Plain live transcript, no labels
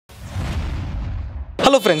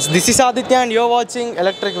Hello friends, this is Aditya and you're watching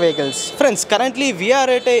Electric Vehicles. Friends, currently we are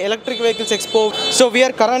at a Electric Vehicles Expo. So we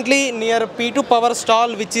are currently near P2Power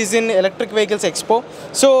stall which is in Electric Vehicles Expo.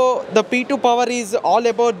 So the P2Power is all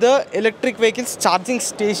about the electric vehicles charging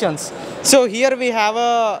stations. So here we have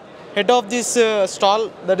a head of this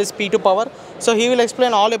stall, that is P2Power. So he will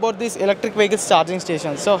explain all about this electric vehicles charging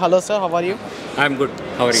stations. So hello sir, how are you? I'm good.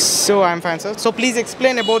 How are you? So I'm fine sir. So please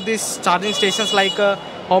explain about these charging stations, like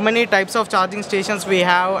how many types of charging stations we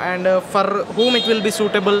have and for whom it will be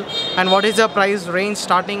suitable, and what is the price range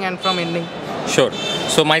starting and from ending. Sure.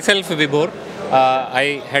 So myself, Vibhor,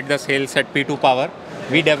 I head the sales at P2Power.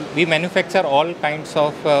 We manufacture all kinds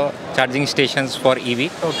of charging stations for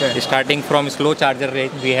EV. Okay. Starting from slow charger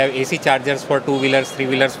range, we have AC chargers for 2-wheelers,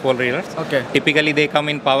 3-wheelers, 4-wheelers. Okay. Typically, they come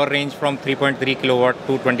in power range from 3.3 kilowatt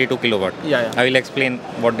to 22 kilowatt. Yeah. I will explain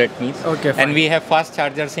what that means. Okay, fine. And we have fast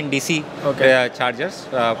chargers in DC chargers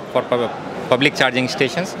for public charging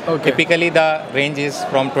stations. Okay. Typically, the range is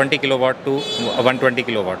from 20 kilowatt to 120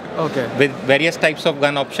 kilowatt. Okay. With various types of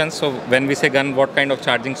gun options. So when we say gun, what kind of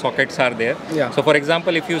charging sockets are there? Yeah. So for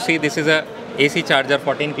example, if you see, this is a AC charger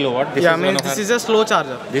 14 kilowatt. This is a slow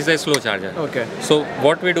charger. This is a slow charger. Okay. So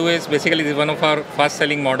what we do is, basically this is one of our fast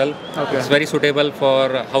selling model. Okay. It's very suitable for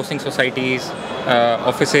housing societies,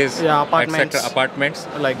 offices, apartments. etc. Apartments.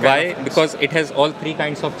 Like why? Because it has all three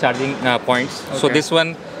kinds of charging points. Okay. So this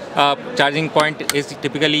one charging point is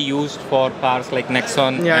typically used for cars like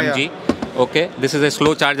Nexon, MG. Yeah. Okay. This is a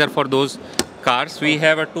slow charger for those cars. We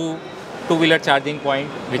have a two-wheeler charging point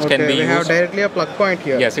which can be used. We have directly a plug point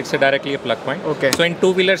here. Yes, it's directly a plug point. Okay. So in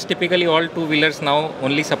two-wheelers, typically all two-wheelers now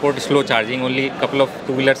only support slow charging. Only a couple of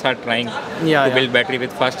two-wheelers are trying to build battery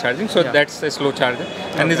with fast charging. So that's a slow charger.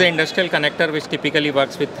 And this is an industrial connector which typically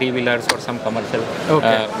works with three-wheelers or some commercial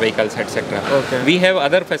vehicles, etc. Okay. We have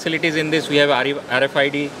other facilities in this. We have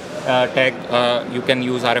RFID tag. You can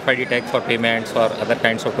use RFID tag for payments or other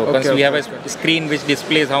kinds of tokens. We have a screen which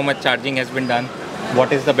displays how much charging has been done.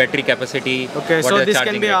 What is the battery capacity? Okay, so this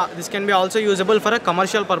can be also usable for a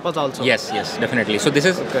commercial purpose also. Yes, definitely. So this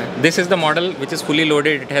is the model which is fully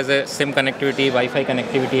loaded. It has a SIM connectivity, Wi-Fi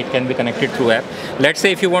connectivity. It can be connected through app. Let's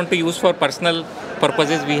say if you want to use for personal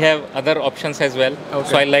purposes, we have other options as well. Okay.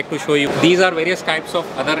 So I like to show you. These are various types of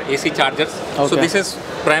other AC chargers. Okay. So this is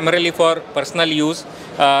primarily for personal use.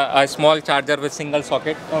 A small charger with single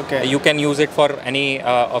socket. Okay. You can use it for any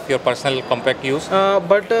of your personal compact use.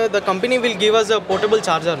 But the company will give us a portable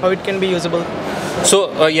charger. How it can be usable?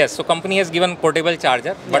 So yes, so company has given portable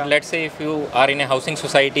charger. But let's say if you are in a housing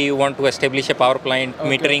society, you want to establish a power plant,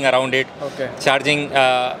 metering around it, charging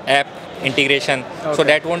app integration. So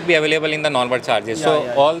that won't be available in the normal charges.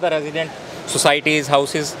 All the resident societies,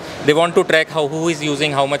 houses, they want to track who is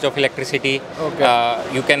using how much of electricity.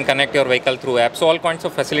 You can connect your vehicle through apps. So all kinds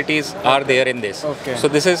of facilities are there in this. So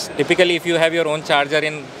this is typically, if you have your own charger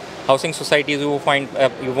in housing societies, you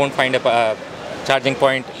won't find a charging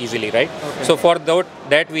point easily, right? So for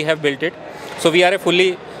that we have built it. So we are a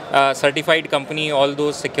fully certified company. All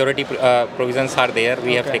those security provisions are there.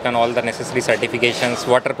 We have taken all the necessary certifications.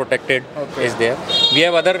 Water protected is there. We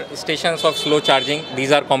have other stations of slow charging.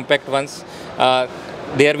 These are compact ones.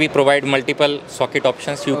 There we provide multiple socket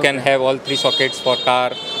options. You can have all three sockets for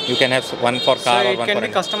car. You can have one for car or one for... So it can be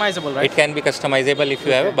customizable, right? It can be customizable if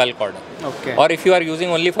you have a bulk order. Or if you are using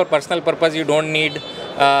only for personal purpose, you don't need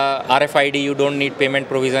RFID, you don't need payment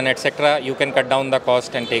provision, etc. You can cut down the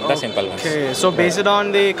cost and take the simple ones. Okay, so based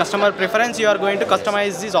on the customer preference, you are going to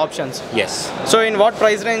customize these options. Yes. So in what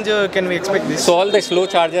price range can we expect this? So all the slow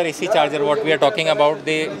charger, AC charger, what we are talking about,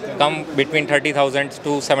 they come between 30,000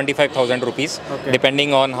 to 75,000 rupees,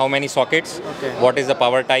 depending on how many sockets, what is the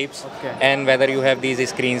power types, and whether you have these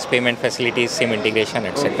screens, payment facilities, SIM integration,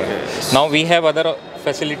 etc. Now we have other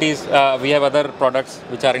facilities, we have other products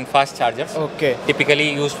which are in fast chargers,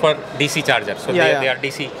 typically used for DC chargers. So they are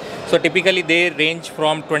DC. So typically they range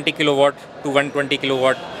from 20 kilowatt to 120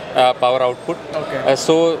 kilowatt power output.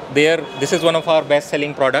 So this is one of our best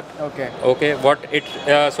selling product. So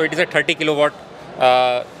it is a 30 kilowatt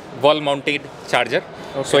wall mounted charger.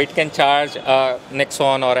 So it can charge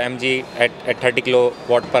Nexon or MG at 30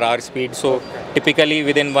 kilowatt per hour speed. So typically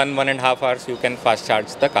within 1.5 hours you can fast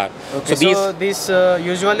charge the car. So this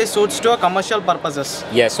usually suits to a commercial purposes.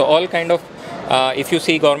 Yes, so all kind of if you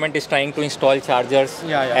see, government is trying to install chargers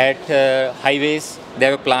at highways. They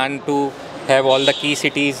have a plan to have all the key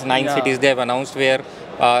cities, 9 cities they have announced where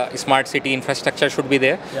smart city infrastructure should be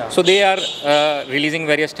there. So they are releasing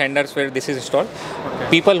various tenders where this is installed.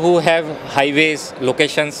 People who have highways,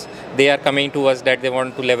 locations, they are coming to us that they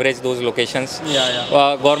want to leverage those locations.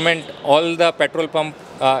 Government, all the petrol pump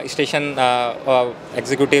station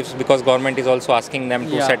executives, because government is also asking them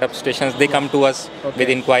to set up stations, they come to us with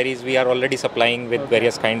inquiries. We are already supplying with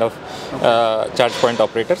various kind of charge point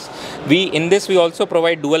operators. In this we also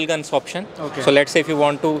provide dual guns option. So let's say if you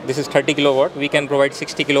want to, this is 30 kilowatt, we can provide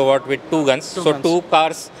 60 kilowatt with two guns. Two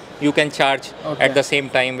cars you can charge at the same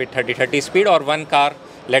time with 30 speed, or one car,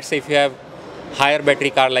 let's say if you have higher battery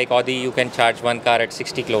car like Audi, you can charge one car at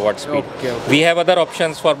 60 kilowatt speed. We have other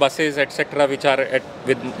options for buses, etc., which are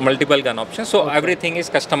with multiple gun options. So everything is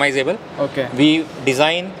customizable. We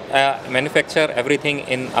design, manufacture everything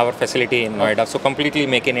in our facility in Noida. So completely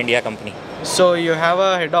make in India company. So you have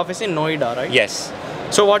a head office in Noida, right? Yes.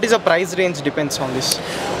 So what is the price range depends on this?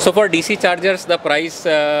 So for DC chargers, the price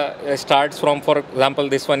starts from, for example,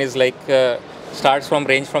 this one is like starts from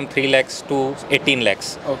range from 3 lakhs to 18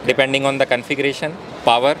 lakhs, depending on the configuration,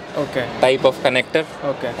 power, type of connector,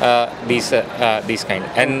 these kind.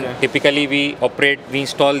 And typically we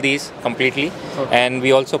install these completely, and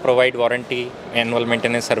we also provide warranty, annual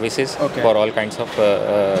maintenance services for all kinds of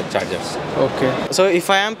chargers. So if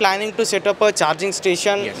I am planning to set up a charging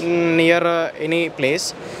station near any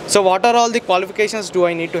place, so what are all the qualifications do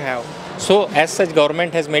I need to have? So as such,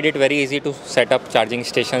 government has made it very easy to set up charging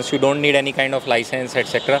stations. You don't need any kind of license,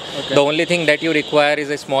 etc. The only thing that you require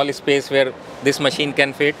is a small space where this machine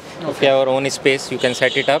can fit. If you have your own space, you can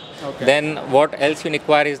set it up. Then what else you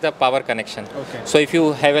require is the power connection. So if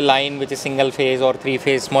you have a line which is single phase or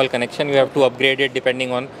 3-phase small connection, you have to upgrade it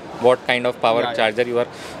depending on what kind of power charger you are.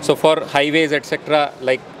 So for highways, etc.,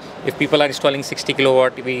 like if people are installing 60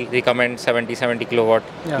 kilowatt, we recommend 70 kilowatt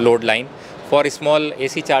load line. For small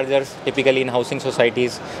AC chargers, typically in housing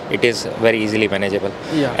societies, it is very easily manageable.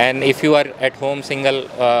 And if you are at home single,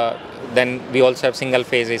 then we also have single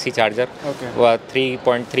phase AC charger,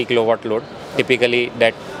 3.3 kilowatt load. Typically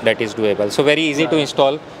that is doable. So very easy to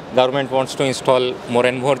install. Government wants to install more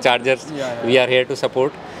and more chargers. We are here to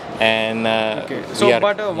support. And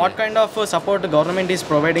what kind of support the government is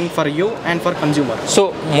providing for you and for consumer?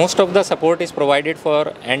 So most of the support is provided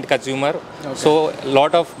for end consumer. So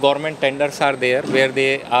lot of government tenders are there where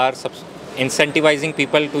they are incentivizing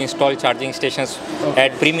people to install charging stations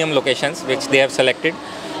at premium locations which they have selected,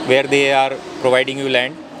 where they are providing you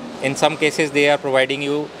land. In some cases, they are providing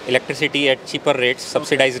you electricity at cheaper rates,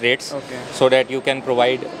 subsidized rates, so that you can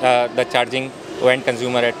provide the charging to end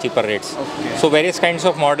consumer at cheaper rates. So various kinds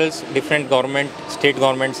of models, different state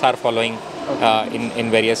governments are following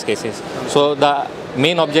in various cases. So the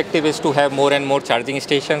main objective is to have more and more charging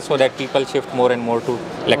stations so that people shift more and more to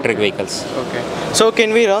electric vehicles. So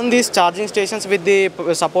can we run these charging stations with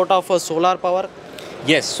the support of solar power?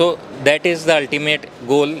 Yes, so that is the ultimate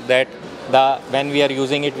goal, that when we are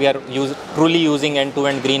using it, we are truly using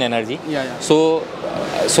end-to-end green energy. So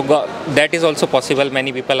that is also possible.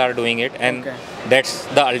 Many people are doing it, and that's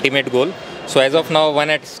the ultimate goal. So as of now, one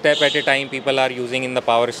step at a time, people are using in the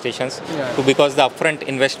power stations because the upfront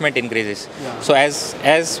investment increases. So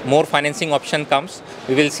as more financing option comes,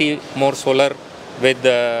 we will see more solar with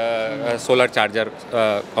solar charger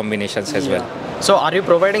combinations as well. So are you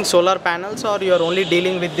providing solar panels, or you are only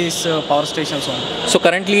dealing with these power stations only? So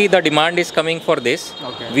currently the demand is coming for this.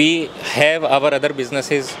 We have our other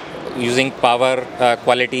businesses using power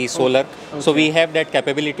quality solar. So we have that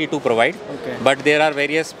capability to provide. But there are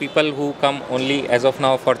various people who come only as of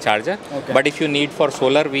now for charger. But if you need for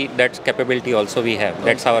solar, that capability also we have.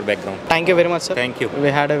 That's our background. Thank you very much, sir. Thank you. We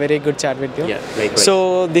had a very good chat with you. Likewise.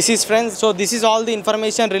 So this is friends. So this is all the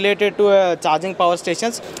information related to charging power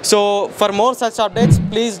stations. So for more such updates,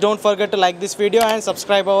 please don't forget to like this video and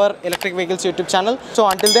subscribe our Electric Vehicles YouTube channel. So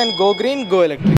until then, go green, go electric.